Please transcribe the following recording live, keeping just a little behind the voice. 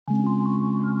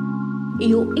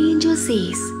Your angel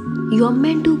says you are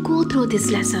meant to go through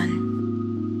this lesson,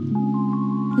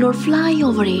 not fly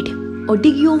over it or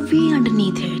dig your way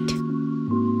underneath it.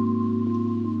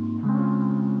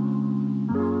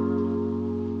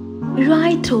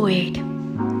 Ride through it,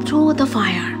 through the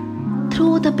fire,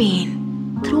 through the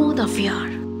pain, through the fear.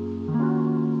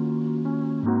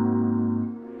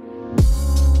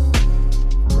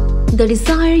 The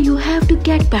desire you have to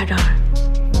get better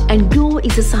and grow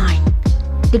is a sign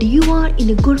that you are in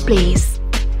a good place.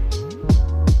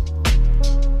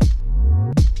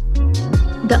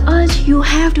 The urge you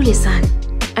have to listen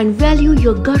and value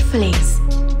your gut feelings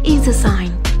is a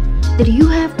sign that you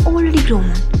have already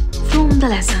grown from the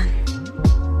lesson.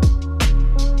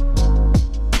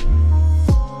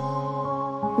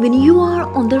 When you are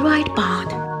on the right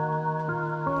path,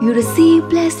 you receive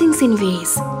blessings in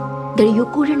ways that you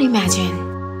couldn't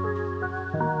imagine.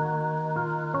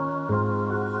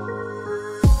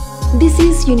 This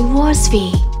is universe's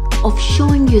way of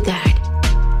showing you that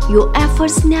your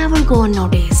efforts never go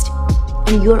unnoticed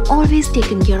and you are always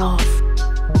taken care of.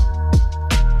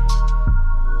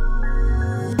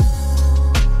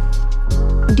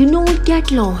 Do not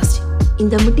get lost in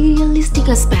the materialistic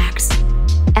aspects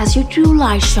as your true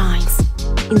light shines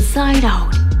inside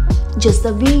out, just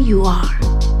the way you are.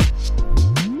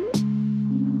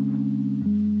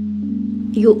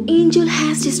 Your angel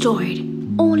has destroyed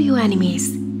all your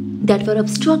enemies that were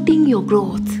obstructing your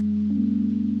growth.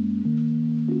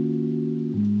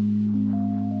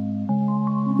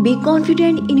 Be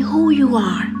confident in who you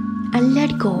are and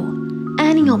let go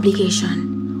any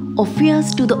obligation or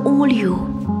fears to the old you.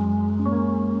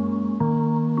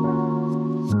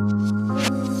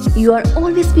 You are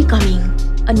always becoming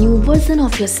a new version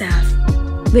of yourself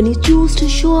when you choose to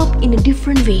show up in a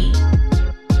different way.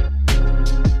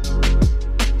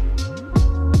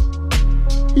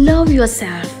 Love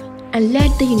yourself and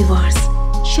let the universe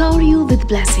shower you with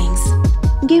blessings,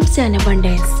 gifts and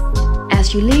abundance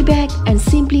as you lay back and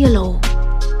simply allow.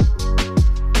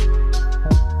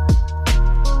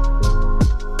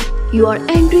 You are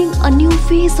entering a new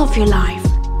phase of your life.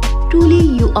 Truly,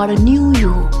 you are a new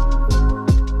you.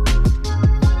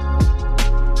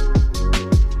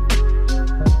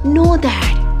 Know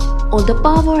that all the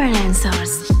power and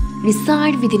answers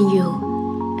reside within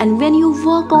you, and when you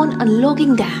work on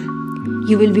unlocking them,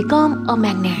 you will become a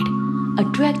magnet,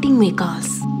 attracting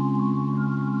miracles.